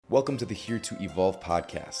Welcome to the Here to Evolve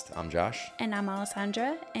podcast. I'm Josh. And I'm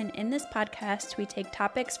Alessandra. And in this podcast, we take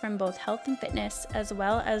topics from both health and fitness, as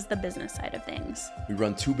well as the business side of things. We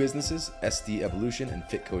run two businesses, SD Evolution and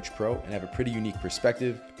Fit Coach Pro, and have a pretty unique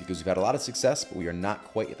perspective because we've had a lot of success, but we are not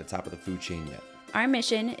quite at the top of the food chain yet. Our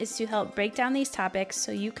mission is to help break down these topics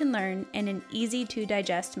so you can learn in an easy to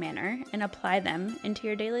digest manner and apply them into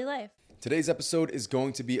your daily life. Today's episode is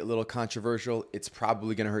going to be a little controversial. It's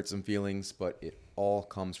probably going to hurt some feelings, but it all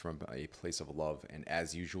comes from a place of love. And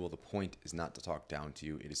as usual, the point is not to talk down to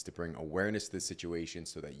you. It is to bring awareness to the situation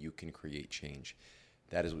so that you can create change.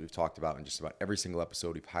 That is what we've talked about in just about every single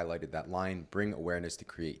episode. We've highlighted that line, bring awareness to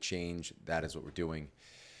create change. That is what we're doing.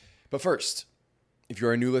 But first, if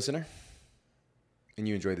you're a new listener and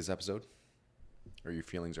you enjoy this episode, or your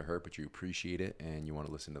feelings are hurt, but you appreciate it and you want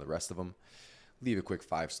to listen to the rest of them, leave a quick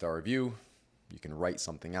 5-star review. You can write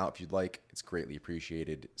something out if you'd like. It's greatly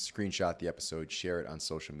appreciated. Screenshot the episode, share it on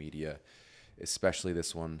social media, especially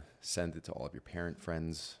this one. Send it to all of your parent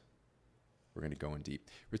friends. We're going to go in deep.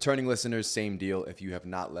 Returning listeners, same deal. If you have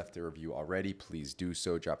not left a review already, please do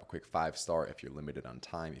so. Drop a quick 5-star if you're limited on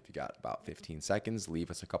time. If you got about 15 seconds, leave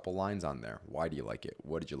us a couple lines on there. Why do you like it?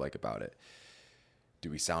 What did you like about it? Do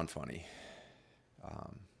we sound funny?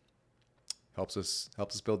 Helps us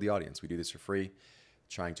build the audience. We do this for free,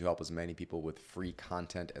 trying to help as many people with free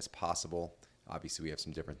content as possible. Obviously, we have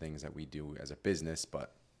some different things that we do as a business,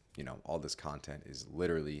 but all this content is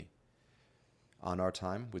literally on our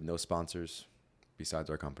time with no sponsors besides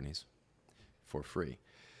our companies for free.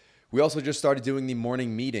 We also just started doing the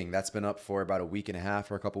morning meeting. That's been up for about a week and a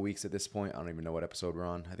half or a couple weeks at this point. I don't even know what episode we're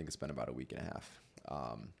on. I think it's been about a week and a half.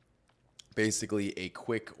 Basically, a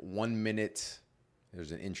quick 1 minute.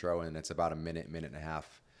 There's an intro, and it's about a minute and a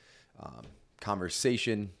half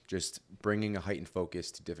conversation, just bringing a heightened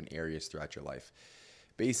focus to different areas throughout your life.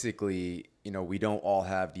 Basically, we don't all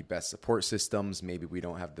have the best support systems. Maybe we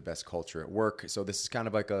don't have the best culture at work. So this is kind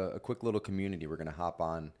of like a quick little community. We're going to hop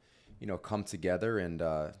on, come together and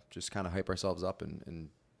just kind of hype ourselves up and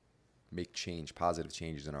make positive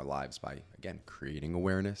changes in our lives by, again, creating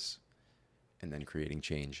awareness and then creating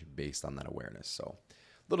change based on that awareness. So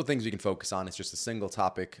little things we can focus on. It's just a single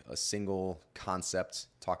topic, a single concept.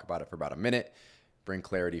 Talk about it for about a minute. Bring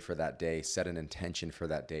clarity for that day. Set an intention for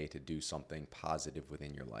that day to do something positive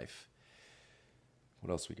within your life.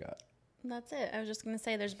 What else we got? That's it. I was just going to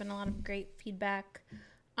say there's been a lot of great feedback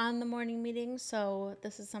on the morning meeting. So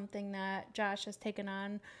this is something that Josh has taken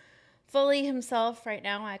on fully himself right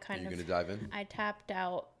now. Are you going to dive in? I tapped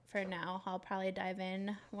out for now. I'll probably dive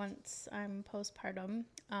in once I'm postpartum.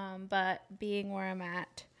 But being where I'm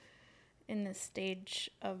at in this stage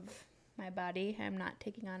of my body, I'm not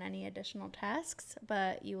taking on any additional tasks,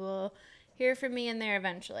 but you will hear from me in there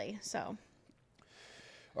eventually. So,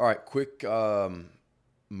 all right, quick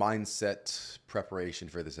mindset preparation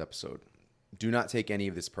for this episode. Do not take any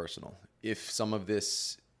of this personal. If some of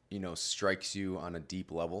this, strikes you on a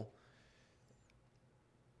deep level,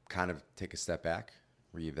 kind of take a step back.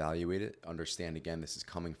 Reevaluate it. Understand, again, this is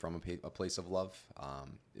coming from a place of love.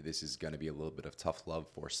 This is going to be a little bit of tough love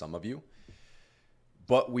for some of you.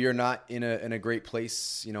 But we are not in a great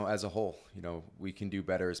place, as a whole. We can do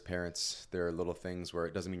better as parents. There are little things where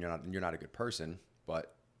it doesn't mean you're not a good person,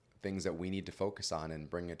 but things that we need to focus on and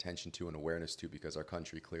bring attention to and awareness to, because our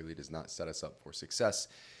country clearly does not set us up for success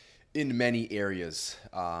in many areas.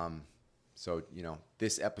 So,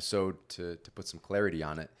 this episode, to put some clarity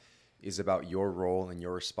on it, is about your role and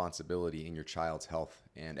your responsibility in your child's health.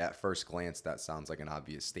 And at first glance, that sounds like an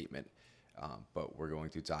obvious statement. But we're going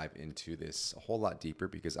to dive into this a whole lot deeper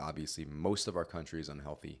because obviously most of our country is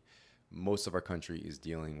unhealthy. Most of our country is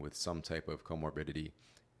dealing with some type of comorbidity,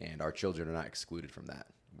 and our children are not excluded from that.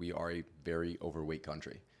 We are a very overweight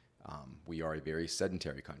country. We are a very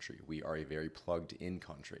sedentary country. We are a very plugged in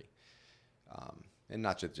country. And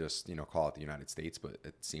not just call it the United States, but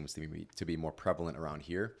it seems to be more prevalent around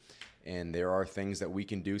here. And there are things that we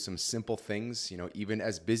can do, some simple things, even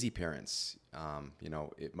as busy parents.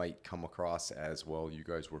 It might come across as, well, you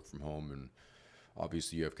guys work from home and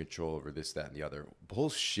obviously you have control over this, that, and the other.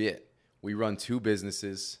 Bullshit. We run two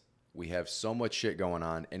businesses. We have so much shit going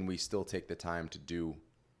on, and we still take the time to do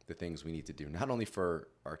the things we need to do, not only for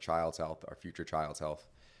our child's health, our future child's health,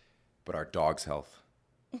 but our dog's health.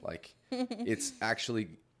 Like, it's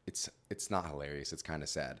actually, it's not hilarious. It's kind of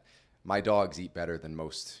sad. My dogs eat better than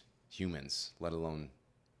most humans, let alone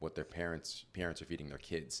what their parents are feeding their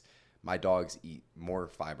kids. My dogs eat more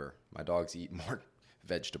fiber. My dogs eat more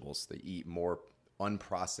vegetables. They eat more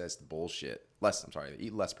unprocessed bullshit. They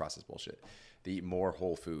eat less processed bullshit. They eat more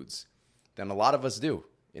whole foods than a lot of us do.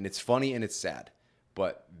 And it's funny and it's sad.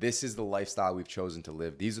 But this is the lifestyle we've chosen to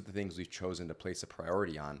live. These are the things we've chosen to place a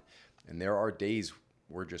priority on. And there are days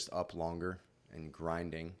we're just up longer and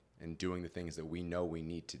grinding and doing the things that we know we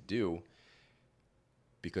need to do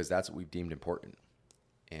because that's what we've deemed important.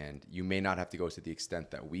 And you may not have to go to the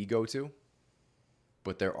extent that we go to,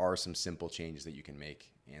 but there are some simple changes that you can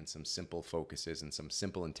make and some simple focuses and some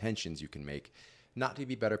simple intentions you can make, not to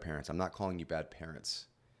be better parents. I'm not calling you bad parents,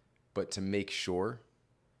 but to make sure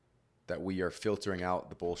that we are filtering out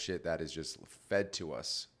the bullshit that is just fed to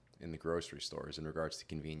us in the grocery stores in regards to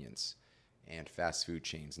convenience and fast food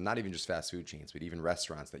chains. Not even just fast food chains, but even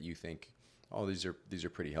restaurants that you think, oh, these are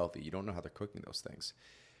pretty healthy. You don't know how they're cooking those things.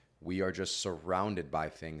 We are just surrounded by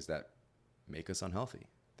things that make us unhealthy,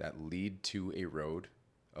 that lead to a road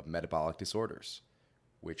of metabolic disorders,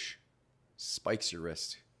 which spikes your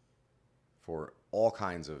risk for all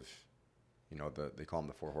kinds of, they call them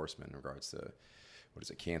the four horsemen in regards to,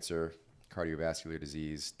 cancer, cardiovascular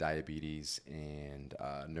disease, diabetes, and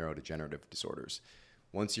neurodegenerative disorders.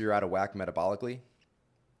 Once you're out of whack metabolically,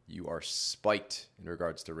 you are spiked in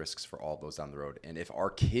regards to risks for all those down the road. And if our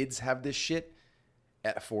kids have this shit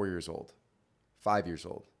at 4 years old, 5 years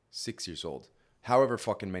old, 6 years old, however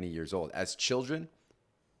fucking many years old, as children,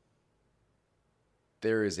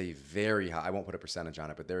 there is a very high, I won't put a percentage on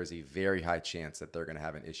it, but there is a very high chance that they're going to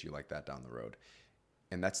have an issue like that down the road.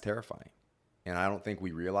 And that's terrifying. And I don't think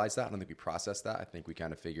we realize that. I don't think we process that. I think we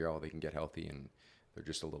kind of figure, oh, they can get healthy and they're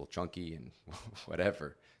just a little chunky and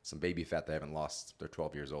whatever. Some baby fat they haven't lost. They're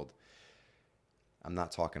 12 years old. I'm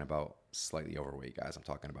not talking about slightly overweight guys. I'm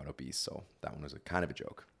talking about obese. So that one was a kind of a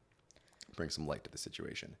joke. Bring some light to the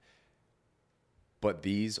situation. But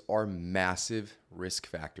these are massive risk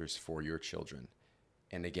factors for your children.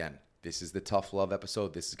 And again, this is the tough love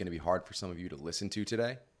episode. This is going to be hard for some of you to listen to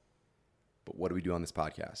today. But what do we do on this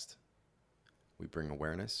podcast? We bring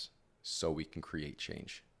awareness so we can create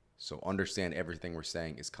change. So understand everything we're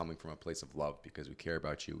saying is coming from a place of love because we care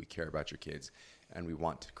about you, we care about your kids, and we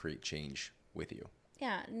want to create change with you.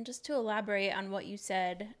 Yeah, and just to elaborate on what you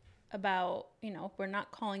said about, we're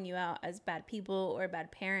not calling you out as bad people or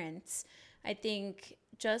bad parents. I think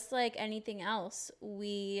just like anything else,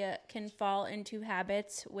 we can fall into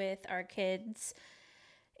habits with our kids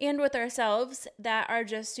and with ourselves that are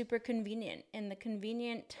just super convenient. And the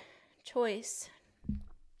convenient choice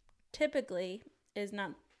typically is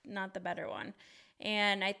not the better one.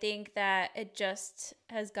 And I think that it just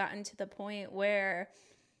has gotten to the point where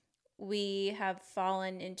we have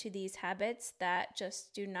fallen into these habits that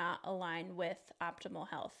just do not align with optimal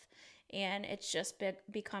health. And it's just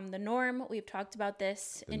become the norm. We've talked about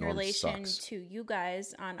this in relation to you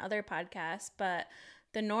guys on other podcasts, but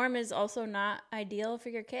the norm is also not ideal for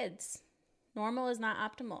your kids. Normal is not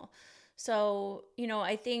optimal. So,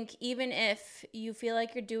 I think even if you feel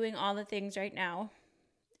like you're doing all the things right now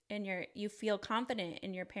and you feel confident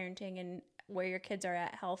in your parenting and where your kids are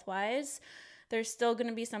at health-wise, there's still going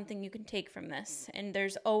to be something you can take from this. And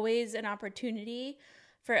there's always an opportunity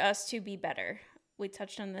for us to be better. We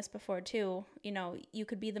touched on this before too. You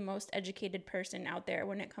could be the most educated person out there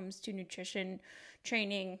when it comes to nutrition,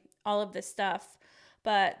 training, all of this stuff.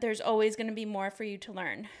 But there's always going to be more for you to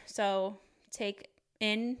learn. So take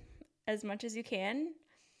in as much as you can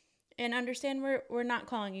and understand we're not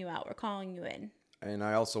calling you out. We're calling you in. And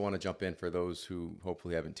I also want to jump in for those who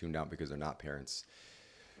hopefully haven't tuned out because they're not parents.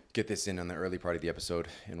 Get this in on the early part of the episode,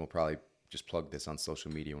 and we'll probably just plug this on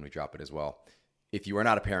social media when we drop it as well. If you are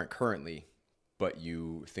not a parent currently, but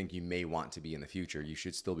you think you may want to be in the future, you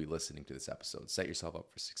should still be listening to this episode. Set yourself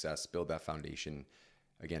up for success. Build that foundation.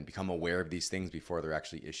 Again, become aware of these things before they're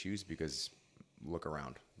actually issues, because look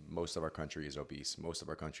around. Most of our country is obese. Most of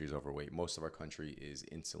our country is overweight. Most of our country is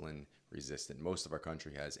insulin resistant. Most of our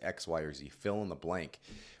country has X, Y, or Z. Fill in the blank.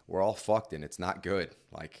 We're all fucked, and it's not good.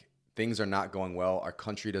 Things are not going well. Our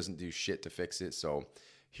country doesn't do shit to fix it. So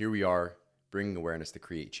here we are, bringing awareness to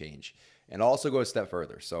create change. And I'll also go a step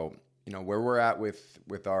further. So, where we're at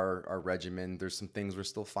with our regimen, there's some things we're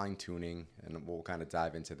still fine tuning, and we'll kind of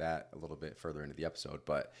dive into that a little bit further into the episode.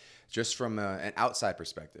 But just from an outside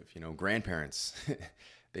perspective, grandparents,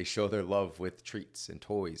 they show their love with treats and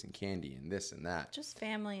toys and candy and this and that. Just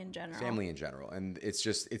family in general. And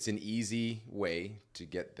it's an easy way to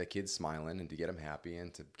get the kids smiling and to get them happy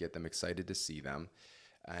and to get them excited to see them.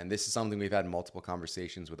 And this is something we've had multiple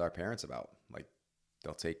conversations with our parents about.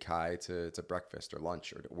 They'll take Kai to breakfast or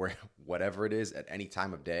lunch or whatever it is at any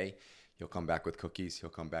time of day. He'll come back with cookies. He'll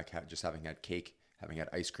come back just having had cake, having had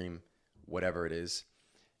ice cream, whatever it is.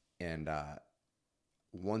 And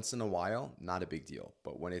once in a while, not a big deal.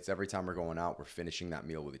 But when it's every time we're going out, we're finishing that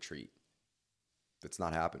meal with a treat. That's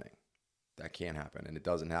not happening. That can happen, and it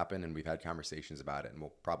doesn't happen, and we've had conversations about it, and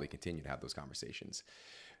we'll probably continue to have those conversations.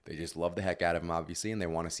 They just love the heck out of him, obviously, and they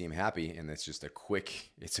want to see him happy, and it's just a quick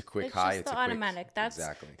high. It's It's the a automatic. quick, That's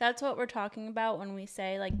exactly. that's what we're talking about when we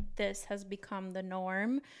say like this has become the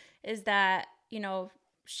norm, is that,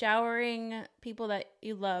 showering people that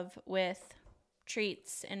you love with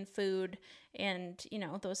treats and food and,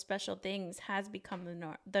 those special things has become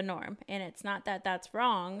the norm. And it's not that that's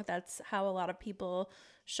wrong. That's how a lot of people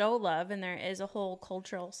show love, and there is a whole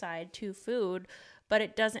cultural side to food, but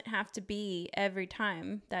it doesn't have to be every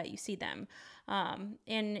time that you see them.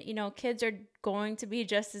 And kids are going to be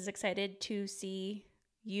just as excited to see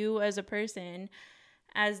you as a person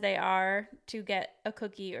as they are to get a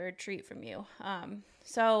cookie or a treat from you.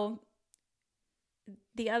 So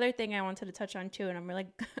the other thing I wanted to touch on too, and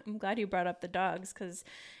I'm glad you brought up the dogs, because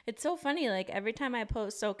it's so funny. Like every time I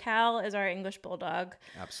post, so Cal is our English Bulldog.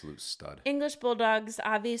 Absolute stud. English Bulldogs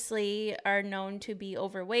obviously are known to be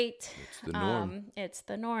overweight. It's the norm. It's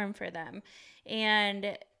the norm for them.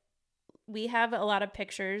 And we have a lot of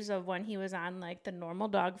pictures of when he was on like the normal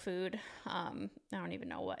dog food. I don't even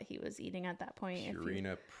know what he was eating at that point.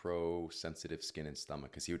 Purina Pro sensitive skin and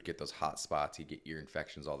stomach, because he would get those hot spots. He'd get ear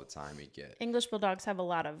infections all the time. English Bulldogs have a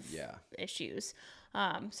lot of issues.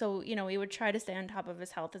 So, we would try to stay on top of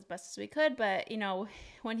his health as best as we could. But,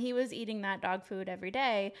 when he was eating that dog food every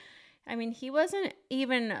day, I mean, he wasn't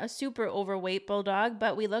even a super overweight bulldog,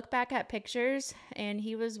 but we look back at pictures and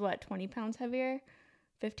he was 20 pounds heavier?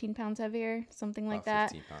 15 pounds heavier, something like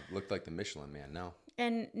that. 15 pounds. Looked like the Michelin Man now.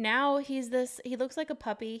 And now he looks like a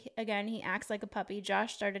puppy. Again, he acts like a puppy.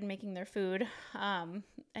 Josh started making their food.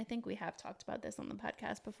 I think we have talked about this on the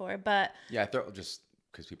podcast before, but yeah, just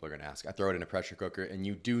because people are going to ask, I throw it in a pressure cooker, and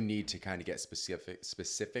you do need to kind of get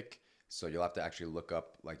specific. So you'll have to actually look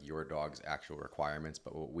up like your dog's actual requirements.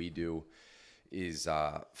 But what we do is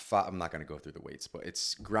I'm not going to go through the weights, but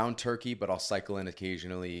it's ground turkey, but I'll cycle in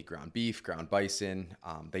occasionally ground beef, ground bison.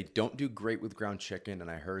 They don't do great with ground chicken, and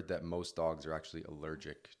I heard that most dogs are actually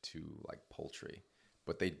allergic to like poultry,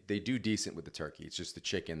 but they do decent with the turkey. It's just the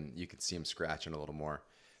chicken, you can see them scratching a little more.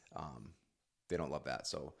 They don't love that.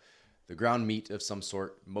 So the ground meat of some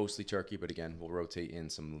sort, mostly turkey, but again, we'll rotate in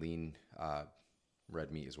some lean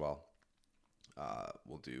red meat as well.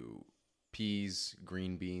 We'll do peas,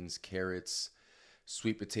 green beans, carrots,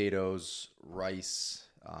 sweet potatoes, rice.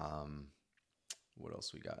 What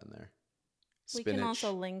else we got in there? Spinach. We can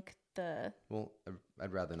also link the... Well,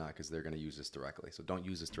 I'd rather not, because they're going to use this directly. So don't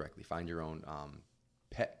use this directly. Find your own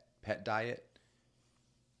petdiet.com,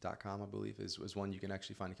 I believe, is one you can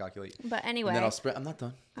actually find and calculate. But anyway... And then I'm not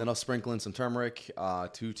done. Then I'll sprinkle in some turmeric,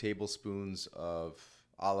 2 tablespoons of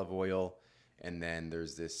olive oil, and then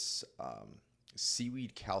there's this...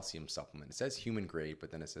 seaweed calcium supplement. It says human grade, but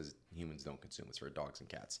then it says humans don't consume. It's for dogs and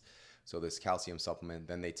cats. So this calcium supplement,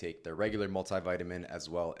 then they take their regular multivitamin as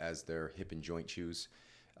well as their hip and joint chews.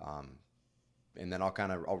 And then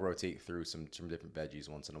I'll rotate through some different veggies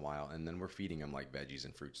once in a while. And then we're feeding them like veggies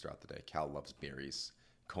and fruits throughout the day. Cal loves berries.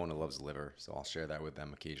 Kona loves liver. So I'll share that with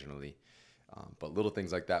them occasionally. But little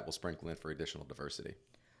things like that we'll sprinkle in for additional diversity.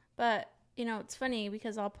 But it's funny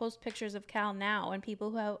because I'll post pictures of Cal now, and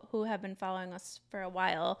people who have been following us for a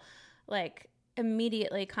while, like,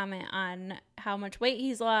 immediately comment on how much weight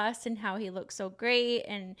he's lost and how he looks so great.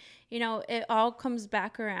 And, it all comes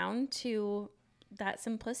back around to that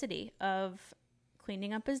simplicity of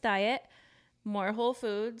cleaning up his diet, more whole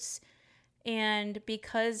foods. And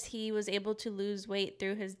because he was able to lose weight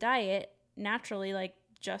through his diet naturally, like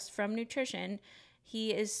just from nutrition,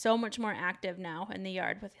 he is so much more active now in the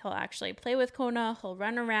yard. He'll actually play with Kona. He'll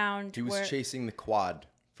run around. He was chasing the quad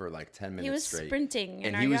for like 10 minutes straight. He was sprinting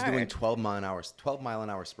in our yard. And he was doing 12 mile an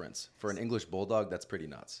hour sprints. For an English Bulldog, that's pretty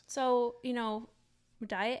nuts. So,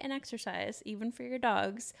 diet and exercise, even for your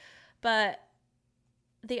dogs. But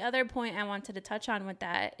the other point I wanted to touch on with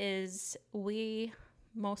that is we,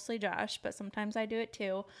 mostly Josh, but sometimes I do it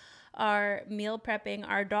too, are meal prepping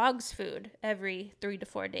our dog's food every 3 to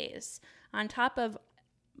 4 days. On top of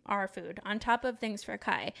our food, on top of things for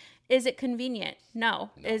Kai. Is it convenient? No.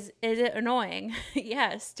 Is it annoying?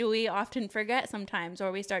 Yes. Do we often forget sometimes,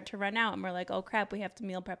 or we start to run out and we're like, oh crap, we have to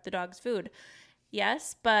meal prep the dog's food?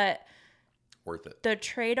 Yes, but worth it. The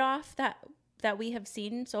trade-off that we have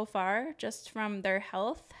seen so far just from their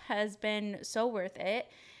health has been so worth it.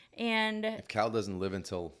 And if Cal doesn't live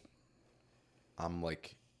until I'm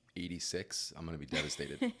like 86, I'm going to be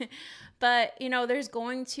devastated. But, there's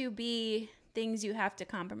going to be things you have to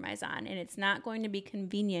compromise on, and it's not going to be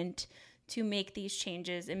convenient to make these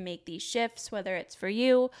changes and make these shifts, whether it's for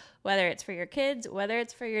you, whether it's for your kids, whether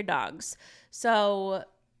it's for your dogs. So,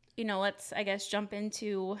 let's, I guess, jump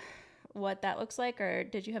into what that looks like, or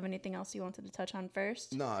did you have anything else you wanted to touch on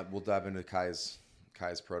first? No, we'll dive into Kai's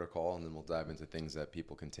protocol, and then we'll dive into things that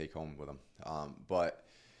people can take home with them. But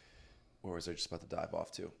where was I just about to dive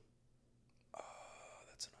off to?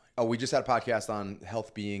 That's annoying. Oh, we just had a podcast on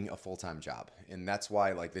health being a full-time job, and that's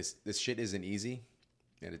why like this shit isn't easy,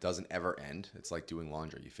 and it doesn't ever end. It's like doing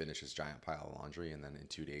laundry. You finish this giant pile of laundry, and then in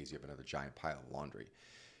 2 days you have another giant pile of laundry.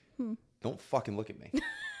 Don't fucking look at me.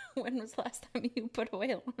 When was the last time you put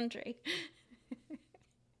away laundry?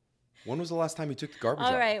 When was the last time you took the garbage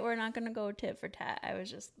out? All right, we're not going to go tit for tat. I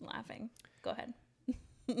was just laughing. Go ahead.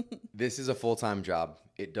 This is a full-time job.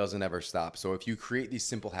 It doesn't ever stop. So if you create these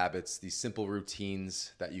simple habits, these simple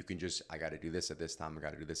routines that you can just, I got to do this at this time, I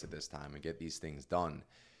got to do this at this time, and get these things done,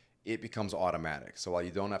 it becomes automatic. So while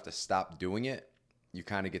you don't have to stop doing it, you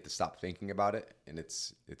kind of get to stop thinking about it. And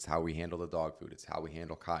it's how we handle the dog food. It's how we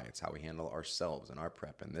handle Kai. It's how we handle ourselves and our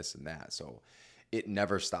prep and this and that. So it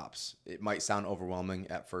never stops. It might sound overwhelming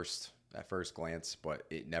at first glance, but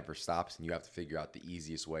it never stops. And you have to figure out the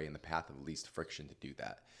easiest way and the path of least friction to do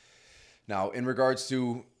that. Now, in regards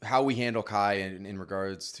to how we handle Kai and in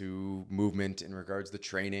regards to movement, in regards to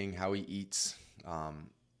training, how he eats,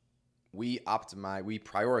 we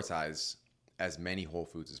prioritize as many whole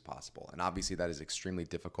foods as possible. And obviously that is extremely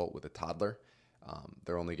difficult with a toddler.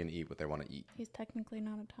 They're only going to eat what they want to eat. He's technically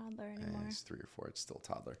not a toddler anymore. He's 3 or 4. It's still a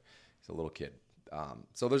toddler. He's a little kid.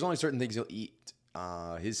 So there's only certain things he'll eat.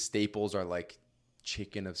 His staples are like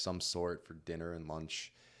chicken of some sort for dinner and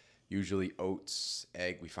lunch. Usually oats,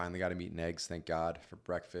 egg. We finally got him eating eggs, thank God, for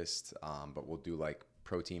breakfast. But we'll do like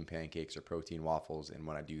protein pancakes or protein waffles. And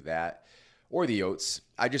when I do that, or the oats,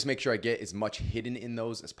 I just make sure I get as much hidden in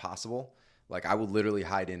those as possible. Like I will literally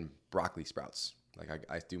hide in broccoli sprouts. Like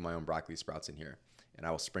I do my own broccoli sprouts in here, and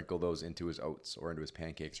I will sprinkle those into his oats or into his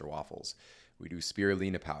pancakes or waffles. We do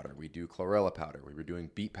spirulina powder. We do chlorella powder. We were doing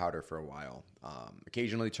beet powder for a while.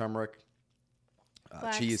 Occasionally turmeric,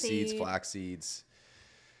 chia seeds, flax seeds.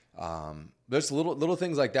 There's little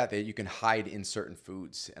things like that you can hide in certain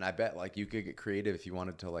foods. And I bet like you could get creative if you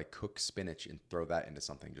wanted to like cook spinach and throw that into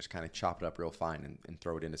something. Just kind of chop it up real fine and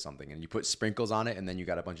throw it into something. And you put sprinkles on it, and then you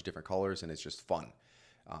got a bunch of different colors, and it's just fun.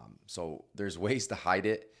 So there's ways to hide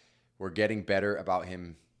it. We're getting better about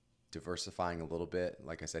him diversifying a little bit.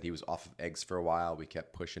 Like I said, he was off of eggs for a while. We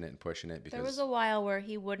kept pushing it because there was a while where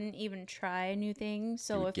he wouldn't even try new things.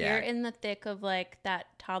 So if you're in the thick of like that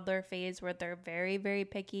toddler phase where they're very, very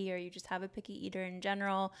picky, or you just have a picky eater in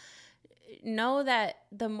general, know that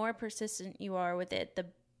the more persistent you are with it,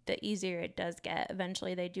 the easier it does get.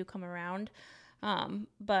 Eventually they do come around.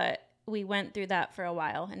 But we went through that for a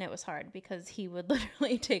while, and it was hard because he would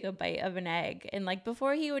literally take a bite of an egg, and like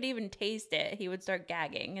before he would even taste it, he would start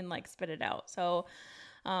gagging and like spit it out. So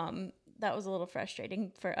that was a little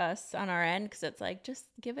frustrating for us on our end, because it's like, just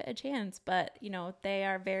give it a chance. But you know, they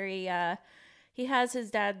are very he has his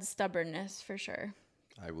dad's stubbornness for sure.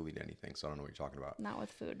 I will eat anything, so I don't know what you're talking about. Not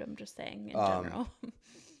with food, I'm just saying in general.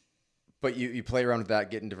 But you play around with that,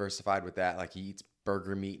 getting diversified with that. Like he eats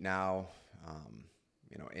burger meat now.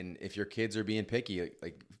 You know, and if your kids are being picky,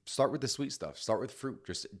 like start with the sweet stuff. Start with fruit,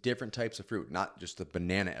 just different types of fruit, not just a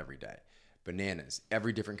banana every day. Bananas,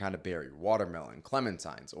 every different kind of berry, watermelon,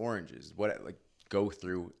 clementines, oranges, go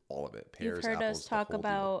through all of it. Pears, You've heard apples, us talk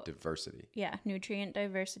about diversity. Yeah, nutrient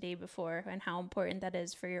diversity before, and how important that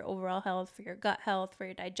is for your overall health, for your gut health, for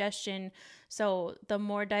your digestion. So the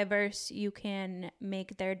more diverse you can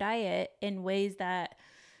make their diet in ways that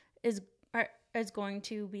is going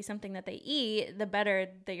to be something that they eat, the better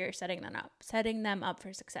that you're setting them up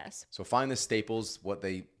for success. So find the staples, what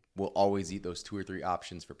they will always eat, those 2 or 3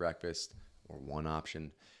 options for breakfast, or one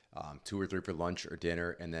option, 2 or 3 for lunch or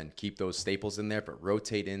dinner, and then keep those staples in there, but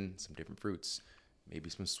rotate in some different fruits, maybe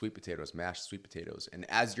some sweet potatoes, mashed sweet potatoes. And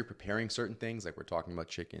as you're preparing certain things, like we're talking about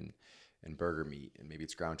chicken and burger meat, and maybe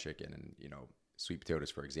it's ground chicken and, you know, sweet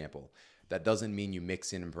potatoes, for example, that doesn't mean you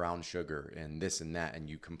mix in brown sugar and this and that, and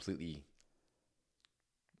you completely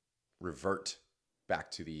revert back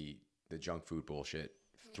to the junk food bullshit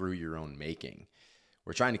through your own making.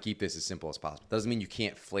 We're trying to keep this as simple as possible. Doesn't mean you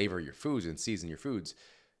can't flavor your foods and season your foods.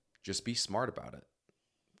 Just be smart about it.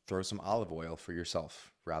 Throw some olive oil for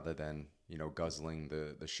yourself rather than, you know, guzzling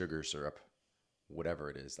the sugar syrup, whatever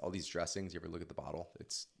it is. All these dressings, you ever look at the bottle?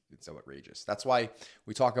 It's outrageous. That's why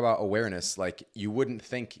we talk about awareness. Like, you wouldn't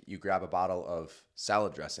think you grab a bottle of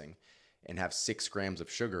salad dressing and have 6 grams of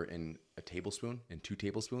sugar in a tablespoon, in 2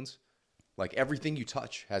 tablespoons. Like, everything you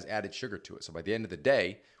touch has added sugar to it. So by the end of the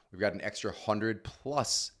day, we've got an extra 100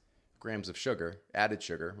 plus grams of sugar, added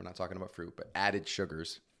sugar. We're not talking about fruit, but added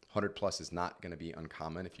sugars. 100 plus is not going to be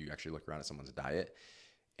uncommon if you actually look around at someone's diet.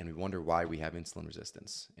 And we wonder why we have insulin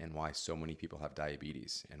resistance and why so many people have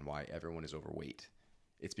diabetes and why everyone is overweight.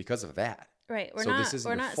 It's because of that. Right. We're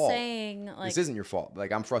not fault. saying like This isn't your fault.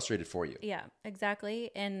 Like, I'm frustrated for you. yeah,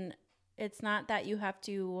 exactly. And it's not that you have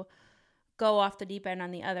to go off the deep end on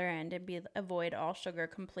the other end and avoid all sugar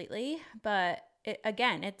completely, but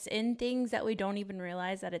again, it's in things that we don't even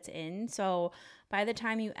realize that it's in. So by the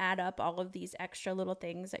time you add up all of these extra little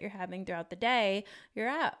things that you're having throughout the day, you're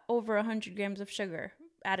at over 100 grams of sugar,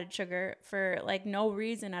 added sugar, for like no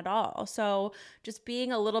reason at all. So just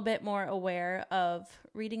being a little bit more aware of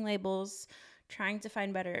reading labels, trying to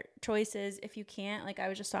find better choices. If you can't, like we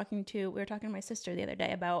were talking to my sister the other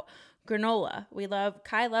day about granola.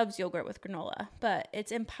 Kai loves yogurt with granola, but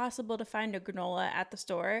it's impossible to find a granola at the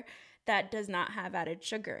store that does not have added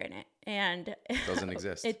sugar in it. And It doesn't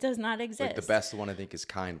exist. It does not exist. Like, the best one, I think, is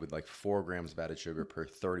Kind, with like 4 grams of added sugar per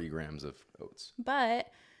 30 grams of oats. But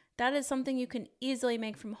that is something you can easily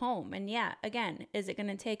make from home. And yeah, again, is it going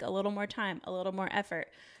to take a little more time, a little more effort?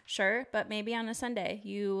 Sure, but maybe on a Sunday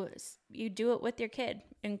you do it with your kid.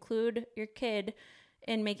 Include your kid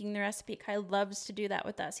in making the recipe. Kai loves to do that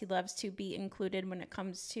with us. He loves to be included when it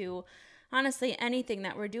comes to honestly anything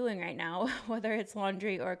that we're doing right now, whether it's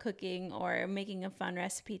laundry or cooking or making a fun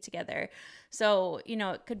recipe together. So,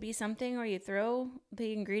 it could be something where you throw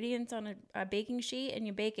the ingredients on a baking sheet and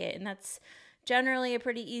you bake it. And that's generally a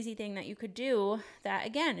pretty easy thing that you could do. That,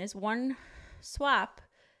 again, is one swap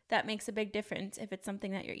that makes a big difference if it's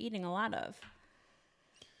something that you're eating a lot of.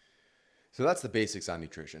 So that's the basics on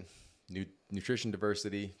nutrition. Nutrition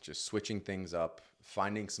diversity, just switching things up,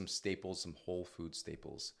 finding some staples, some whole food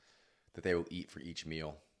staples that they will eat for each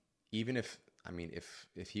meal. Even if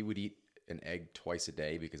he would eat an egg twice a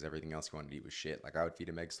day because everything else he wanted to eat was shit, like, I would feed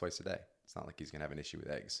him eggs twice a day. It's not like he's going to have an issue with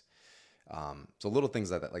eggs. So little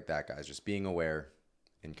things like that, guys, just being aware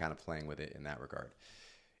and kind of playing with it in that regard.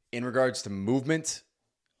 In regards to movement,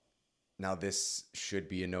 now this should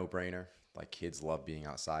be a no-brainer. Like, kids love being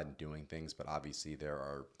outside and doing things, but obviously there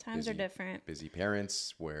are times are different. Busy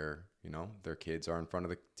parents where, their kids are in front of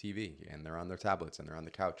the TV and they're on their tablets and they're on the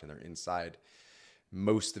couch and they're inside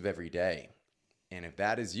most of every day. And if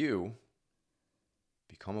that is you,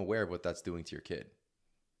 become aware of what that's doing to your kid.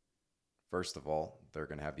 First of all, they're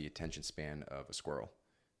going to have the attention span of a squirrel.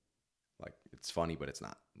 Like, it's funny, but it's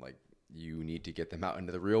not. Like, you need to get them out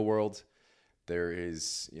into the real world. There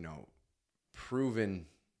is, proven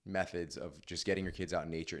methods of just getting your kids out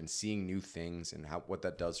in nature and seeing new things and what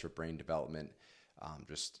that does for brain development.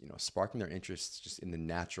 Sparking their interests just in the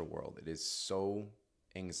natural world. It is so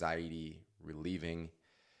anxiety relieving.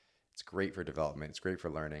 It's great for development. It's great for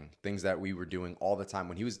learning. Things that we were doing all the time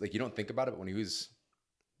when he was, like, you don't think about it, but when he was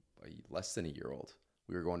less than a year old,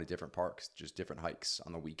 we were going to different parks, just different hikes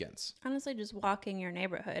on the weekends. Honestly, just walking your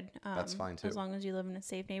neighborhood. That's fine too. As long as you live in a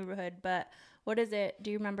safe neighborhood. But what is it?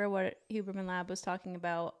 Do you remember what Huberman Lab was talking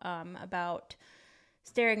about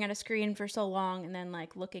staring at a screen for so long and then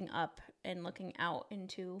like looking up and looking out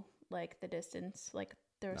into like the distance? Like,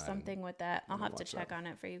 there was something with that. I'll have to check on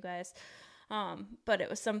it for you guys. But it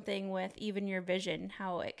was something with even your vision,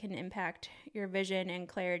 how it can impact your vision and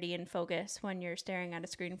clarity and focus when you're staring at a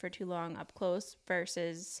screen for too long up close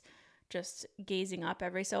versus just gazing up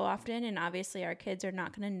every so often. And obviously our kids are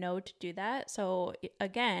not going to know to do that. So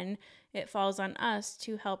again, it falls on us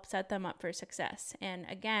to help set them up for success. And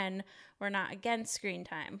again, we're not against screen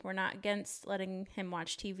time. We're not against letting him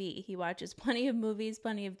watch TV. He watches plenty of movies,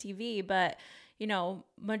 plenty of TV, but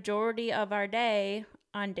majority of our day,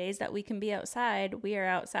 on days that we can be outside, we are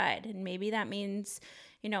outside. And maybe that means,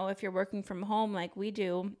 if you're working from home like we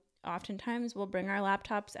do, oftentimes we'll bring our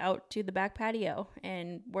laptops out to the back patio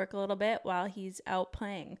and work a little bit while he's out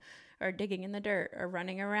playing or digging in the dirt or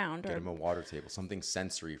running around. Get him a water table, something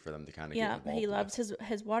sensory for them to kind of get involved he loves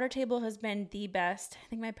his water table has been the best. I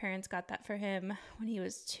think my parents got that for him when he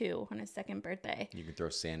was 2 on his 2nd birthday. You can throw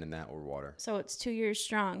sand in that or water. So it's 2 years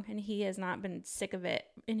strong and he has not been sick of it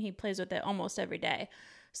and he plays with it almost every day.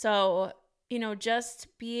 So, just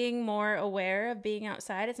being more aware of being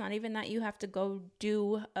outside. It's not even that you have to go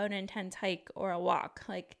do an intense hike or a walk.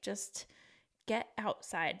 Like, just get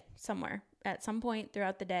outside somewhere at some point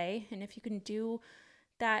throughout the day. And if you can do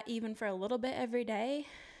that even for a little bit every day,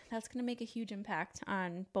 that's going to make a huge impact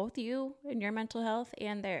on both you and your mental health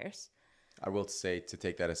and theirs. I will say, to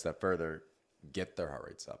take that a step further, get their heart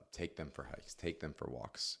rates up. Take them for hikes. Take them for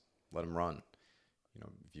walks. Let them run.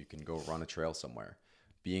 If you can go run a trail somewhere.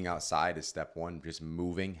 Being outside is step 1. Just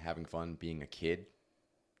moving, having fun, being a kid,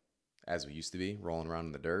 as we used to be, rolling around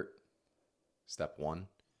in the dirt. Step 1.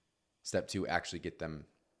 Step 2, actually get them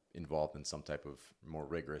involved in some type of more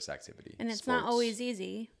rigorous activity. And it's Sports. not always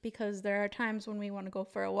easy, because there are times when we want to go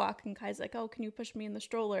for a walk and Kai's like, oh, can you push me in the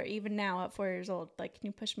stroller? Even now at 4 years old, like, can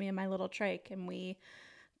you push me in my little trike? And we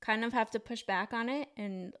kind of have to push back on it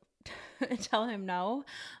and tell him no,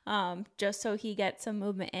 just so he gets some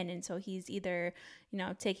movement in. And so he's either,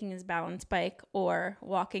 taking his balance bike or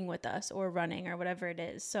walking with us or running or whatever it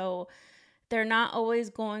is. So they're not always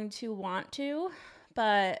going to want to,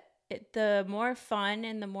 but the more fun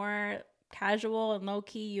and the more casual and low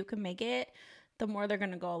key you can make it, the more they're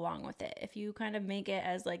going to go along with it. If you kind of make it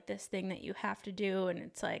as like this thing that you have to do and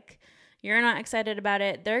it's like you're not excited about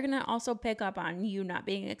it, they're going to also pick up on you not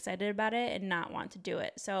being excited about it and not want to do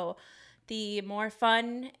it. So the more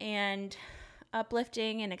fun and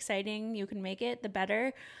uplifting and exciting you can make it, the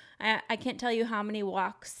better. I can't tell you how many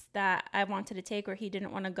walks that I wanted to take where he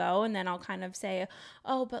didn't want to go, and then I'll kind of say,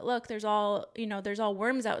 oh, but look, there's all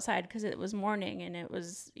worms outside, because it was morning and it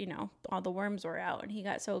was, all the worms were out, and he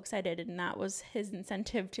got so excited, and that was his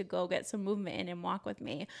incentive to go get some movement in and walk with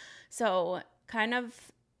me. So kind of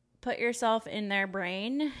put yourself in their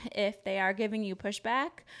brain if they are giving you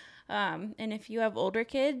pushback. And if you have older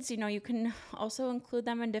kids, you can also include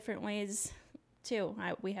them in different ways too.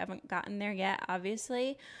 We haven't gotten there yet,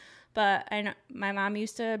 obviously. But I know my mom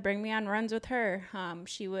used to bring me on runs with her.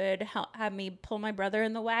 She would have me pull my brother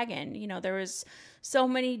in the wagon. There was so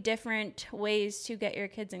many different ways to get your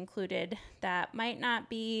kids included that might not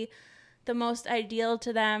be the most ideal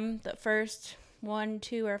to them the first 1,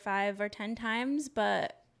 2, or 5 or 10 times,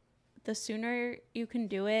 but the sooner you can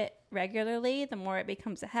do it regularly, the more it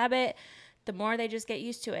becomes a habit, the more they just get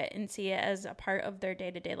used to it and see it as a part of their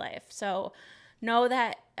day-to-day life. So know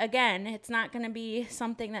that, again, it's not going to be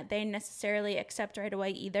something that they necessarily accept right away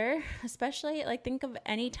either. Especially, think of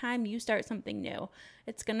any time you start something new.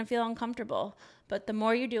 It's going to feel uncomfortable. But the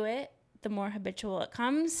more you do it, the more habitual it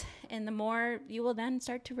comes, and the more you will then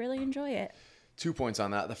start to really enjoy it. 2 points on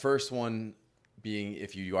that. The first one being,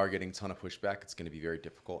 if you are getting a ton of pushback, it's going to be very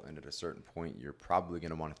difficult. And at a certain point, you're probably going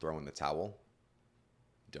to want to throw in the towel.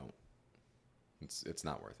 Don't. It's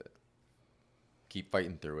not worth it. Keep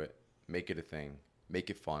fighting through it. Make it a thing. Make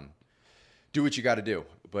it fun. Do what you got to do.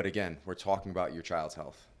 But again, we're talking about your child's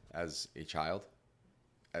health. As a child,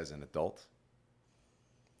 as an adult,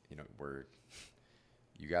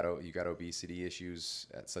 you got obesity issues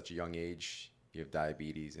at such a young age. You have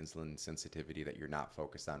diabetes, insulin sensitivity that you're not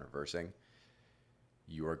focused on reversing.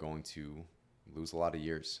 You are going to lose a lot of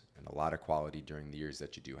years and a lot of quality during the years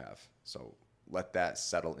that you do have. So let that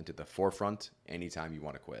settle into the forefront anytime you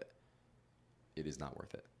want to quit. It is not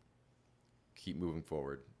worth it. Keep moving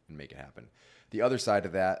forward and make it happen. The other side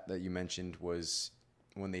of that you mentioned was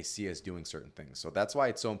when they see us doing certain things. So that's why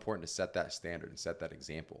it's so important to set that standard and set that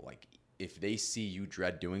example. Like, if they see you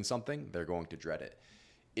dread doing something, they're going to dread it.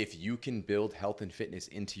 If you can build health and fitness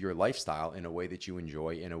into your lifestyle in a way that you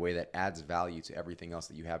enjoy, in a way that adds value to everything else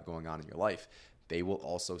that you have going on in your life, they will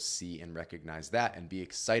also see and recognize that and be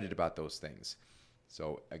excited about those things.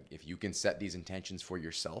 So if you can set these intentions for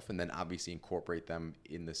yourself and then obviously incorporate them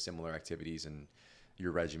in the similar activities and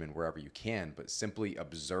your regimen wherever you can, but simply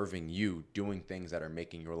observing you doing things that are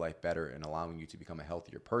making your life better and allowing you to become a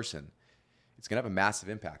healthier person, it's going to have a massive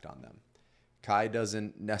impact on them. Kai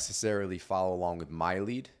doesn't necessarily follow along with my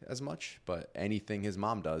lead as much, but anything his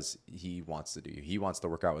mom does, he wants to do. He wants to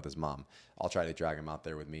work out with his mom. I'll try to drag him out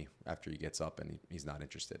there with me after he gets up, and he's not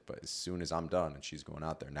interested. But as soon as I'm done and she's going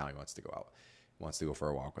out there, now he wants to go out. Wants to go for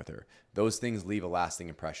a walk with her. Those things leave a lasting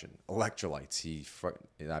impression. Electrolytes,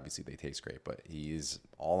 obviously they taste great, but he is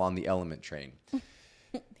all on the element train.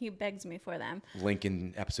 He begs me for them. Link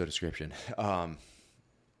in episode description.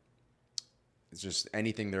 It's just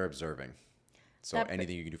anything they're observing. So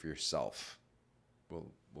anything you can do for yourself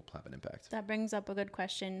will have an impact. That brings up a good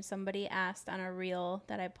question. Somebody asked on a reel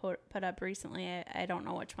that I put up recently. I don't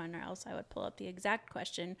know which one, or else I would pull up the exact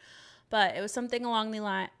question. But it was something along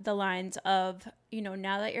the lines of,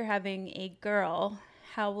 now that you're having a girl,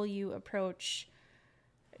 how will you approach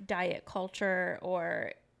diet culture?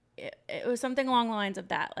 Or it was something along the lines of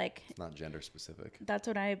that. Like, it's not gender specific.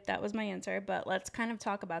 That was my answer. But let's kind of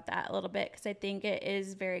talk about that a little bit, because I think it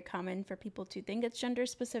is very common for people to think it's gender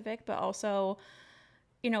specific, but also,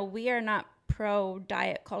 we are not pro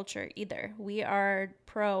diet culture either. We are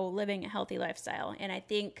pro living a healthy lifestyle. And I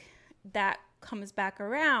think that comes back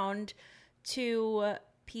around to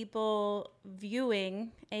people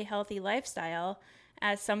viewing a healthy lifestyle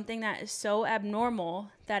as something that is so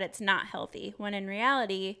abnormal that it's not healthy, when in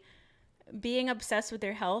reality, being obsessed with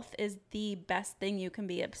your health is the best thing you can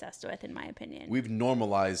be obsessed with, in my opinion. We've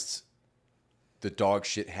normalized the dog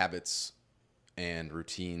shit habits and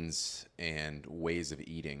routines and ways of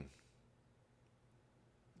eating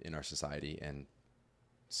in our society, and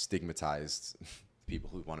stigmatized people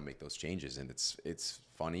who want to make those changes. And it's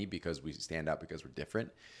funny because we stand out because we're different.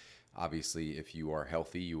 Obviously, if you are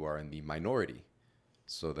healthy, you are in the minority.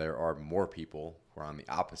 So there are more people who are on the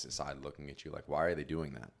opposite side looking at you like, why are they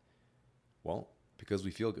doing that? Well, because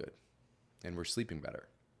we feel good and we're sleeping better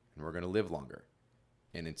and we're going to live longer.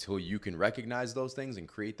 And until you can recognize those things and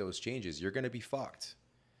create those changes, you're going to be fucked.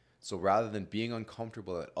 So rather than being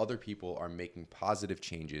uncomfortable that other people are making positive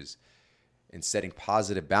changes and setting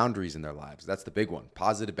positive boundaries in their lives, that's the big one.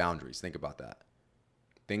 Positive boundaries. Think about that.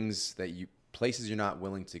 Places you're not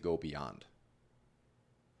willing to go beyond.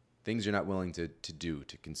 Things you're not willing to do,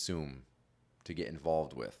 to consume, to get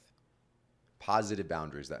involved with. Positive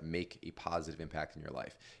boundaries that make a positive impact in your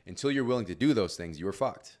life. Until you're willing to do those things, you are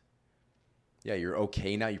fucked. Yeah, you're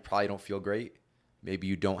okay now. You probably don't feel great. Maybe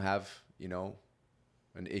you don't have,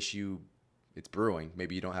 an issue. It's brewing.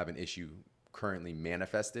 Maybe you don't have an issue currently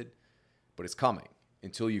manifested, but it's coming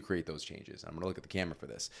until you create those changes. I'm going to look at the camera for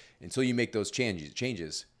this. Until you make those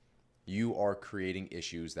changes, you are creating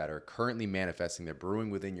issues that are currently manifesting. They're brewing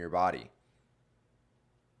within your body.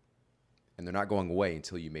 And they're not going away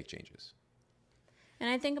until you make changes. And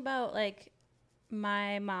I think about like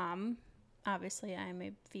my mom. Obviously, I'm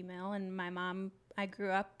a female, and my mom, I grew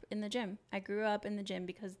up in the gym. I grew up in the gym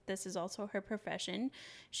because this is also her profession.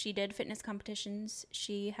 She did fitness competitions.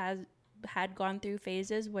 She had gone through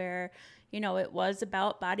phases where, it was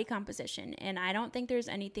about body composition. And I don't think there's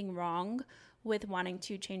anything wrong with wanting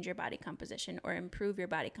to change your body composition or improve your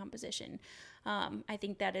body composition. I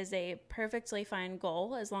think that is a perfectly fine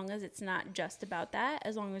goal, as long as it's not just about that,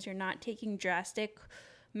 as long as you're not taking drastic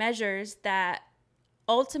measures that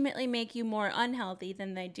ultimately make you more unhealthy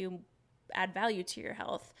than they do add value to your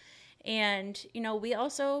health. And,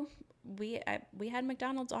 we had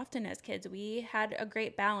McDonald's often as kids. We had a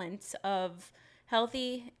great balance of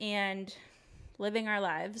healthy and living our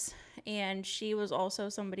lives. And she was also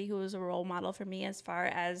somebody who was a role model for me as far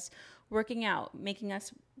as working out, making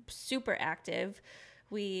us super active.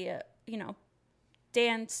 We,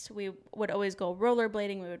 danced. We would always go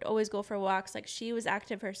rollerblading. We would always go for walks. Like, she was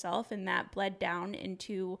active herself, and that bled down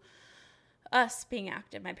into us being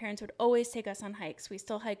active. My parents would always take us on hikes. We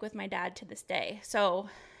still hike with my dad to this day. So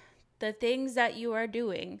the things that you are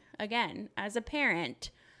doing, again, as a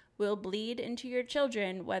parent, will bleed into your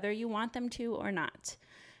children, whether you want them to or not.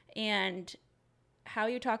 And how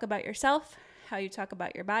you talk about yourself, how you talk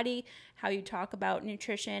about your body, how you talk about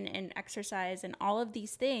nutrition and exercise and all of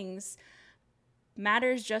these things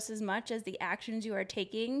matters just as much as the actions you are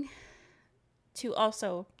taking to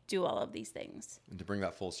also do all of these things. And to bring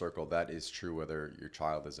that full circle, that is true whether your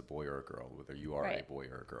child is a boy or a girl, whether you are a boy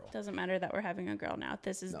or a girl. Doesn't matter that we're having a girl now.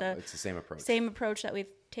 This is it's the same approach. Same approach that we've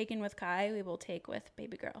taken with Kai, we will take with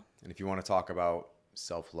baby girl. And if you want to talk about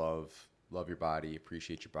self-love, love your body,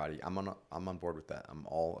 appreciate your body, I'm on board with that. I'm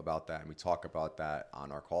all about that. And we talk about that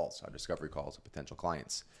on our calls, our discovery calls with potential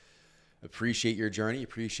clients. Appreciate your journey,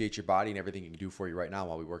 appreciate your body and everything it can do for you right now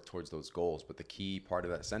while we work towards those goals. But the key part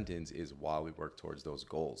of that sentence is while we work towards those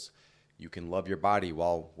goals. You can love your body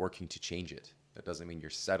while working to change it. That doesn't mean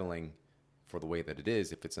you're settling for the way that it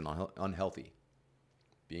is if it's unhealthy.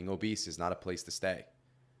 Being obese is not a place to stay.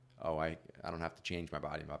 Oh, I don't have to change my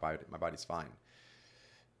body. My body's fine.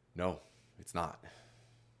 No, it's not.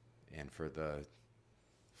 And for the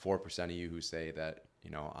 4% of you who say that,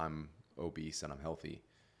 I'm obese and I'm healthy,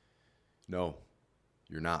 no,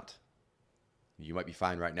 you're not. You might be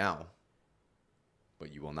fine right now,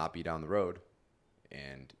 but you will not be down the road.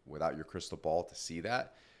 And without your crystal ball to see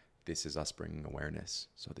that, this is us bringing awareness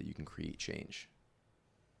so that you can create change.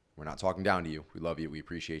 We're not talking down to you. We love you. We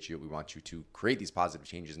appreciate you. We want you to create these positive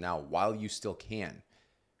changes now while you still can.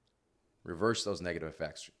 Reverse those negative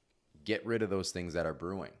effects. Get rid of those things that are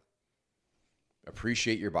brewing.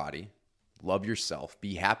 Appreciate your body. Love yourself.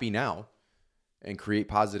 Be happy now. And create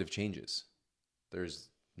positive changes. There's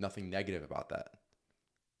nothing negative about that.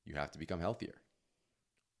 You have to become healthier.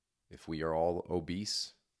 If we are all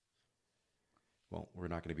obese, well, we're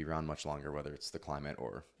not going to be around much longer, whether it's the climate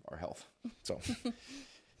or our health. So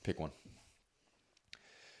pick one.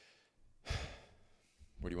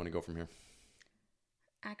 Where do you want to go from here?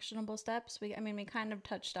 Actionable steps. We kind of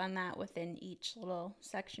touched on that within each little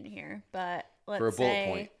section here, but let's for a bullet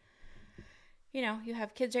point. You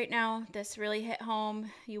have kids right now. This really hit home.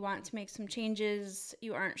 You want to make some changes.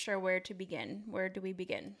 You aren't sure where to begin. Where do we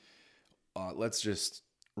begin? Let's just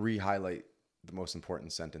re-highlight the most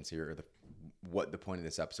important sentence here, or what the point of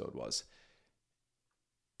this episode was.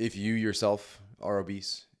 If you yourself are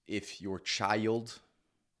obese, if your child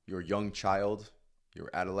your young child, your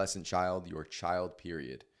adolescent child, your child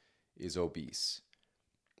period is obese,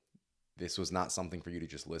 this was not something for you to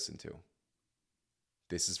just listen to.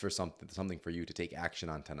 This is for something for you to take action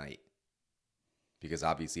on tonight. Because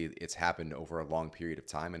obviously it's happened over a long period of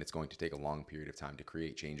time, and it's going to take a long period of time to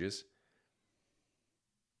create changes.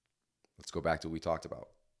 Let's go back to what we talked about.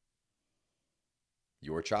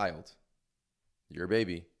 Your child, your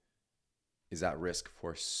baby, is at risk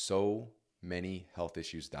for so many health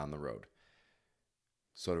issues down the road.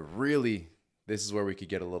 So to really, this is where we could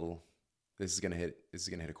get a little, this is gonna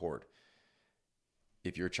hit a chord.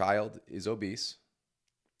 If your child is obese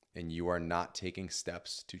and you are not taking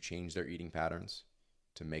steps to change their eating patterns,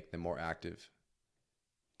 to make them more active,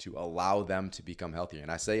 to allow them to become healthier.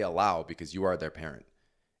 And I say allow because you are their parent,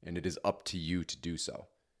 and it is up to you to do so.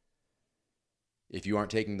 If you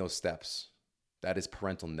aren't taking those steps, that is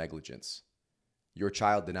parental negligence. Your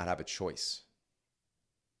child did not have a choice.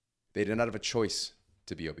 They did not have a choice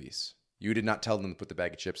to be obese. You did not tell them to put the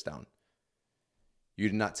bag of chips down. You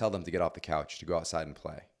did not tell them to get off the couch, to go outside and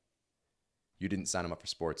play. You didn't sign them up for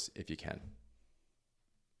sports if you can.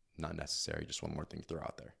 Not necessary, just one more thing to throw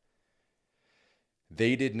out there.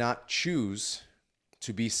 They did not choose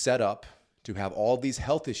to be set up to have all these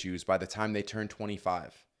health issues by the time they turn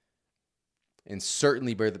 25. And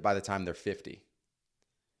certainly by the time they're 50.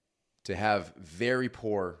 To have very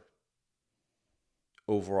poor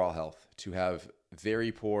overall health, to have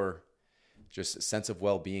very poor just sense of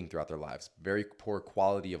well-being throughout their lives, very poor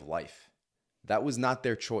quality of life. That was not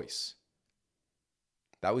their choice.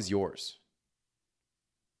 That was yours.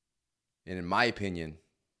 And in my opinion,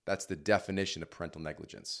 that's the definition of parental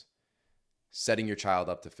negligence. Setting your child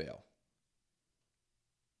up to fail.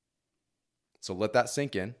 So let that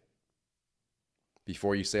sink in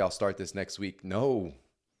before you say, I'll start this next week. No,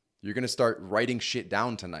 you're going to start writing shit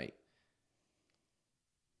down tonight.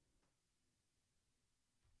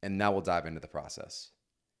 And now we'll dive into the process.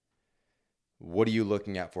 What are you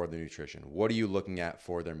looking at for their nutrition? What are you looking at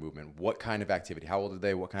for their movement? What kind of activity? How old are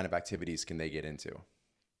they? What kind of activities can they get into?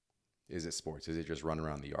 Is it sports? Is it just run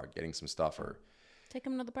around the yard, getting some stuff? Or take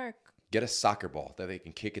them to the park. Get a soccer ball that they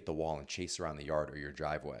can kick at the wall and chase around the yard or your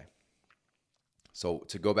driveway. So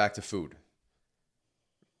to go back to food,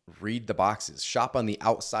 read the boxes. Shop on the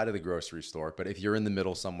outside of the grocery store. But if you're in the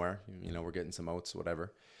middle somewhere, we're getting some oats,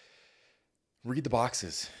 whatever. Read the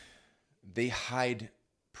boxes. They hide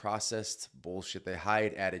processed bullshit. They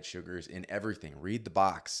hide added sugars in everything. Read the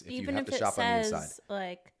box. If even you have if to shop it on the says inside.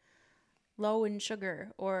 like low in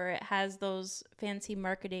sugar, or it has those fancy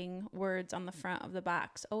marketing words on the front of the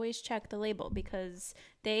box, always check the label, because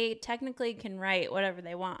they technically can write whatever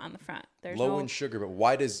they want on the front. There's low in sugar, but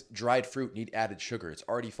why does dried fruit need added sugar? It's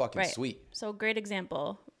already fucking sweet. So great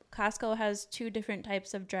example. Costco has 2 different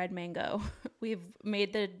types of dried mango. We've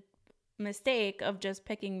made the mistake of just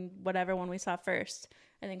picking whatever one we saw first.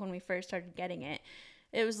 I think when we first started getting it,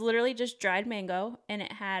 it was literally just dried mango, and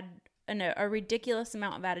it had a ridiculous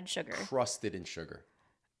amount of added sugar. Crusted in sugar.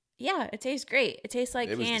 Yeah, it tastes great. It tastes like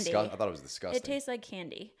candy. I thought it was disgusting. It tastes like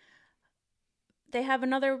candy. They have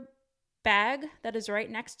another bag that is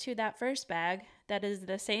right next to that first bag that is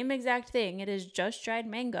the same exact thing. It is just dried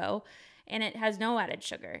mango, and it has no added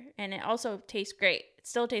sugar, and it also tastes great. It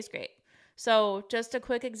still tastes great. So just a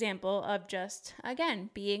quick example of just, again,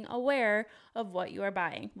 being aware of what you are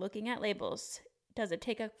buying, looking at labels. Does it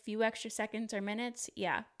take a few extra seconds or minutes?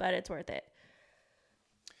 Yeah, but it's worth it.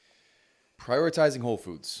 Prioritizing whole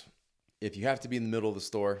foods. If you have to be in the middle of the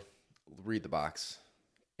store, read the box.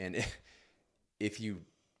 And if you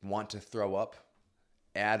want to throw up,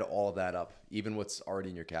 add all of that up, even what's already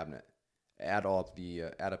in your cabinet. Add up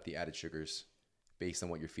the added sugars based on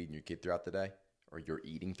what you're feeding your kid throughout the day, or you're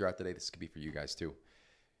eating throughout the day. This could be for you guys too.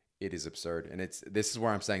 It is absurd. And this is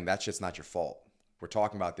where I'm saying that's just not your fault. We're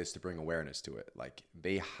talking about this to bring awareness to it. Like,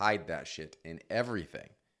 they hide that shit in everything.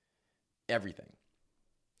 Everything.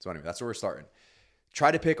 So anyway, that's where we're starting.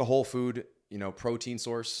 Try to pick a whole food, protein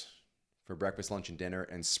source for breakfast, lunch, and dinner,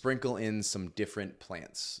 and sprinkle in some different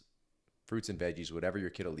plants, fruits and veggies, whatever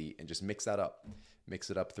your kid will eat, and just mix that up.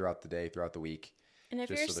 Mix it up throughout the day, throughout the week. And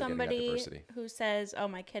if you're somebody who says, oh,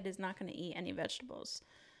 my kid is not going to eat any vegetables,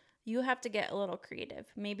 you have to get a little creative.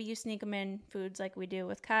 Maybe you sneak them in foods like we do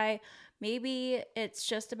with Kai. Maybe it's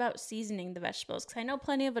just about seasoning the vegetables. Because I know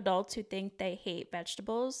plenty of adults who think they hate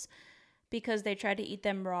vegetables because they try to eat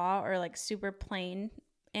them raw or like super plain.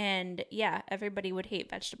 And yeah, everybody would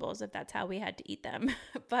hate vegetables if that's how we had to eat them.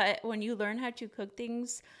 But when you learn how to cook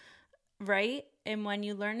things right, and when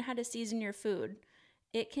you learn how to season your food,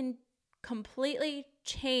 it can completely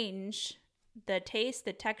change the taste,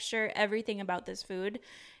 the texture, everything about this food.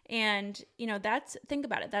 And, think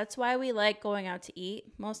about it. That's why we like going out to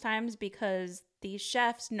eat most times, because these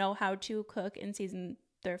chefs know how to cook and season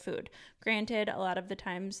their food. Granted, a lot of the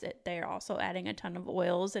times that they're also adding a ton of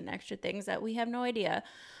oils and extra things that we have no idea.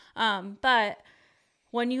 But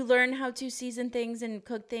when you learn how to season things and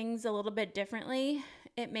cook things a little bit differently,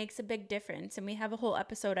 it makes a big difference. And we have a whole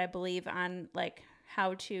episode, I believe, on like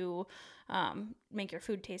how to make your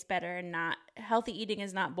food taste better, and not healthy eating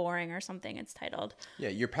is not boring or something it's titled. Yeah,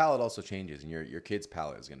 your palate also changes, and your kid's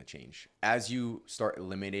palate is going to change as you start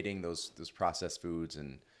eliminating those processed foods.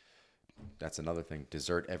 And that's another thing.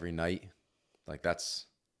 Dessert every night, like that's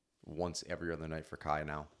once every other night for Kai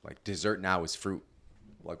now. Like dessert now is fruit.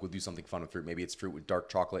 Like we'll do something fun with fruit. Maybe it's fruit with dark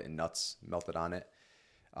chocolate and nuts melted on it,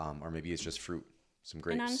 or maybe it's just fruit. Some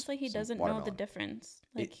grapes. And honestly, he doesn't know the difference.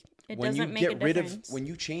 Like it when doesn't you make get a rid difference. of when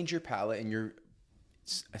you change your palate and you're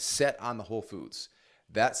set on the whole foods,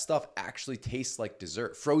 that stuff actually tastes like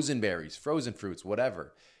dessert. Frozen berries, frozen fruits,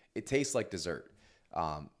 whatever. It tastes like dessert.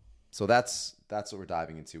 So that's what we're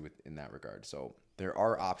diving into in that regard. So there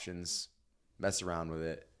are options. Mess around with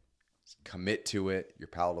it. Commit to it. Your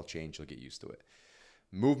palate will change. You'll get used to it.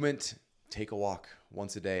 Movement. Take a walk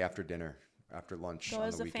once a day after dinner. After lunch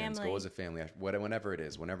on the weekends, go as a family, whenever it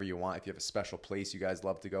is, whenever you want. If you have a special place you guys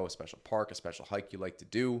love to go, a special park, a special hike you like to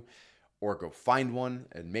do, or go find one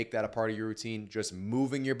and make that a part of your routine. Just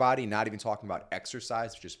moving your body, not even talking about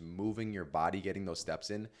exercise, just moving your body, getting those steps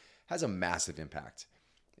in, has a massive impact.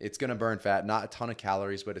 It's going to burn fat, not a ton of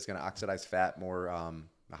calories, but it's going to oxidize fat, more a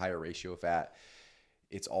higher ratio of fat.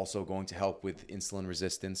 It's also going to help with insulin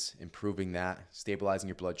resistance, improving that, stabilizing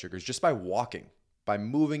your blood sugars just by walking. By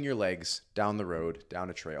moving your legs down the road,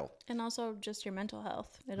 down a trail. And also just your mental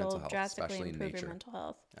health. It'll drastically improve your mental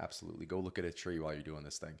health. Absolutely. Go look at a tree while you're doing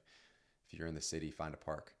this thing. If you're in the city, find a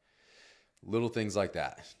park. Little things like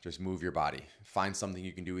that. Just move your body. Find something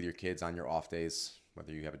you can do with your kids on your off days,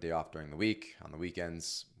 whether you have a day off during the week, on the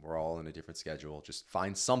weekends. We're all in a different schedule. Just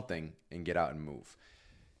find something and get out and move.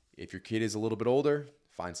 If your kid is a little bit older,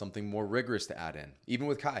 find something more rigorous to add in. Even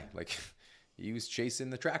with Kai, like he was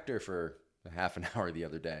chasing the tractor for a half an hour the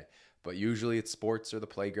other day, but usually it's sports or the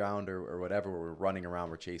playground or whatever, where we're running around,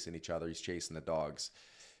 we're chasing each other, he's chasing the dogs.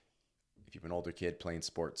 If you have an older kid playing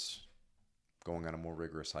sports, going on a more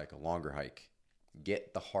rigorous hike, a longer hike,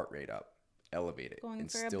 get the heart rate up, elevate it, going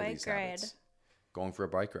for a bike ride, going for a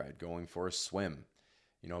bike ride, going for a swim,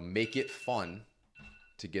 make it fun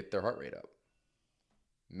to get their heart rate up,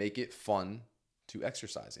 make it fun to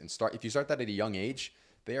exercise, and if you start that at a young age,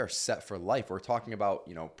 they are set for life. We're talking about,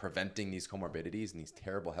 preventing these comorbidities and these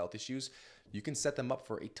terrible health issues. You can set them up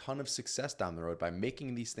for a ton of success down the road by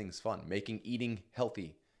making these things fun, making eating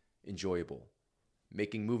healthy enjoyable,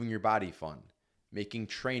 making moving your body fun, making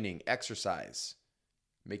training, exercise.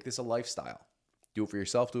 Make this a lifestyle. Do it for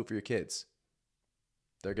yourself, do it for your kids.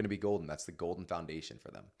 They're going to be golden. That's the golden foundation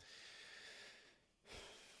for them.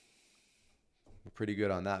 We're pretty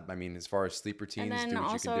good on that. I mean, as far as sleep routines, do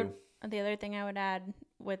what you can do. The other thing I would add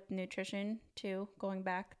with nutrition too, going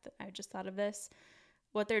back, I just thought of this,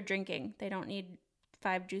 what they're drinking. They don't need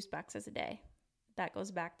 5 juice boxes a day. That goes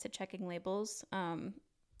back to checking labels.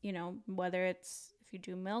 Whether it's if you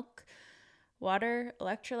do milk, water,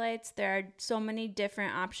 electrolytes, there are so many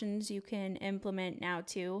different options you can implement now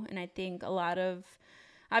too. And I think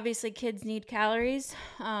obviously kids need calories,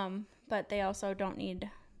 but they also don't need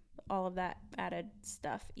all of that added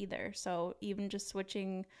stuff either. So even just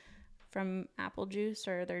switching from apple juice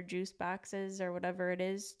or their juice boxes or whatever it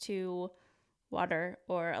is to water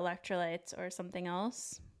or electrolytes or something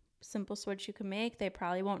else, simple switch you can make. They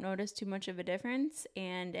probably won't notice too much of a difference,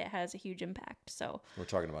 and it has a huge impact. So we're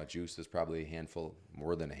talking about juice. There's probably a handful,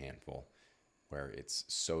 more than a handful, where it's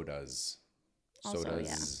sodas. Also,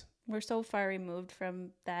 yeah. We're so far removed from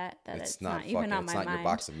that it's not even on my mind. It's not your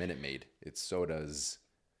box of Minute Maid. It's sodas,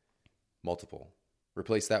 multiple.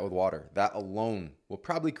 Replace that with water. That alone will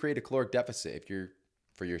probably create a caloric deficit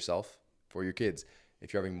for yourself, for your kids.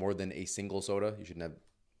 If you're having more than a single soda, you shouldn't have,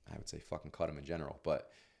 I would say fucking cut them in general, but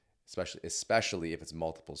especially if it's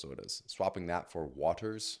multiple sodas. Swapping that for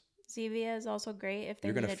waters. Zevia is also great if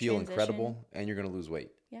you're going to feel incredible and you're going to lose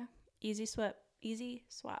weight. Yeah. Easy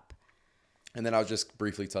swap. And then I was just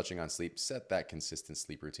briefly touching on sleep. Set that consistent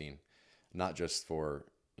sleep routine, not just for,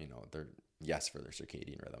 for their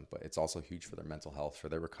circadian rhythm, but it's also huge for their mental health, for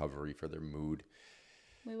their recovery, for their mood.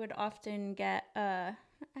 We would often get, I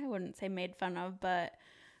wouldn't say made fun of, but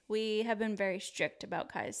we have been very strict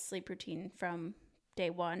about Kai's sleep routine from day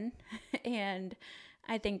one. And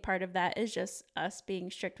I think part of that is just us being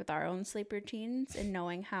strict with our own sleep routines and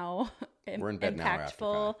knowing how We're in bed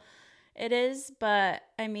impactful It is, but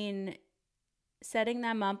I mean, setting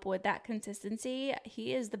them up with that consistency,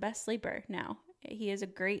 he is the best sleeper now. He is a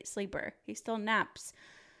great sleeper. He still naps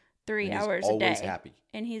 3 And he's hours a always day. happy.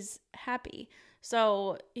 And he's happy.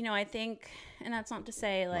 So, you know, I think, and that's not to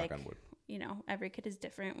say like, Knock on wood. you know, every kid is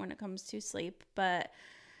different when it comes to sleep, but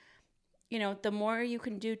you know, the more you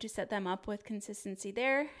can do to set them up with consistency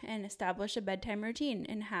there and establish a bedtime routine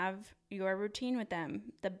and have your routine with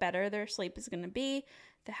them, the better their sleep is going to be,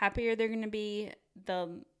 the happier they're going to be,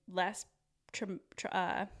 the less,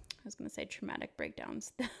 I was going to say traumatic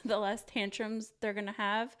breakdowns, the less tantrums they're going to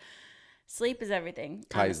have. Sleep is everything.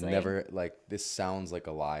 Kai's never, like, this sounds like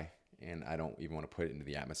a lie, and I don't even want to put it into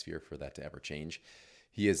the atmosphere for that to ever change.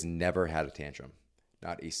 He has never had a tantrum.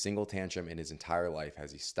 Not a single tantrum in his entire life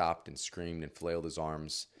has he stopped and screamed and flailed his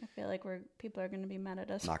arms. I feel like people are going to be mad at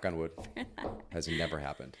us. Knock on wood. Has never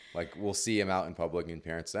happened. Like, we'll see him out in public and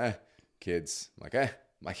parents, kids. I'm like,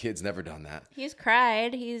 my kid's never done that. He's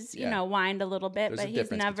cried. He's, you know, whined a little bit, There's but a he's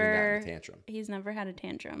difference between that and a tantrum. He's never had a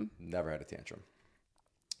tantrum. Never had a tantrum.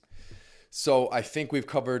 So I think we've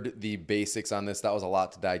covered the basics on this. That was a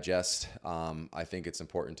lot to digest. I think it's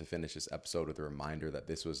important to finish this episode with a reminder that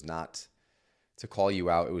this was not to call you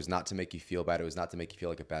out. It was not to make you feel bad. It was not to make you feel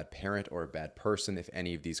like a bad parent or a bad person if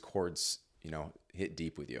any of these chords, you know, hit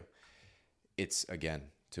deep with you. It's, again,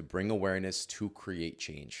 to bring awareness to create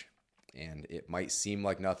change. And it might seem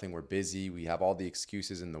like nothing. We're busy. We have all the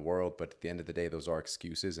excuses in the world. But at the end of the day, those are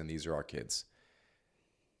excuses, and these are our kids.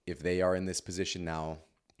 If they are in this position now,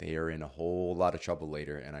 they are in a whole lot of trouble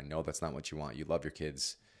later. And I know that's not what you want. You love your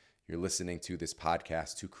kids. You're listening to this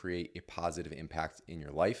podcast to create a positive impact in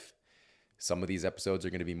your life. Some of these episodes are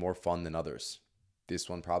going to be more fun than others. This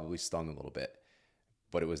one probably stung a little bit,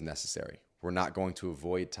 but it was necessary. We're not going to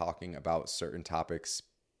avoid talking about certain topics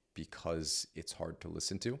because it's hard to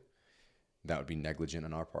listen to. That would be negligent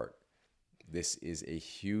on our part. This is a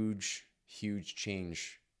huge, huge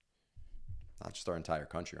change. Not just our entire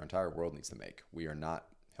country, our entire world needs to make. We are not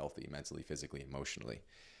healthy mentally, physically, emotionally.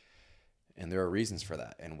 And there are reasons for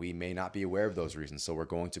that. And we may not be aware of those reasons. So we're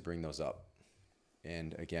going to bring those up.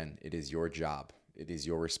 And again, it is your job. It is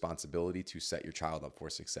your responsibility to set your child up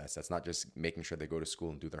for success. That's not just making sure they go to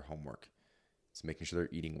school and do their homework. It's making sure they're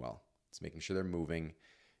eating well. It's making sure they're moving.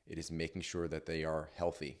 It is making sure that they are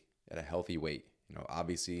healthy at a healthy weight. You know,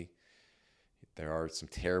 obviously, there are some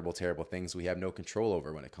terrible, terrible things we have no control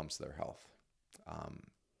over when it comes to their health.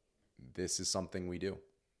 This is something we do.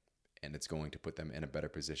 And it's going to put them in a better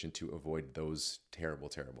position to avoid those terrible,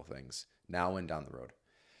 terrible things now and down the road.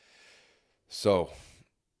 So,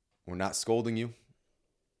 we're not scolding you.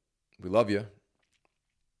 We love you.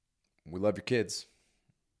 We love your kids.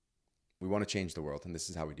 We want to change the world, and this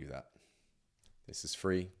is how we do that. This is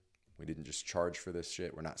free. We didn't just charge for this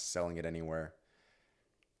shit. We're not selling it anywhere.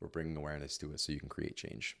 We're bringing awareness to it so you can create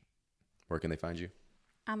change. Where can they find you?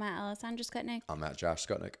 I'm at Alessandra Skutnik. I'm at Josh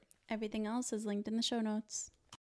Skutnik. Everything else is linked in the show notes.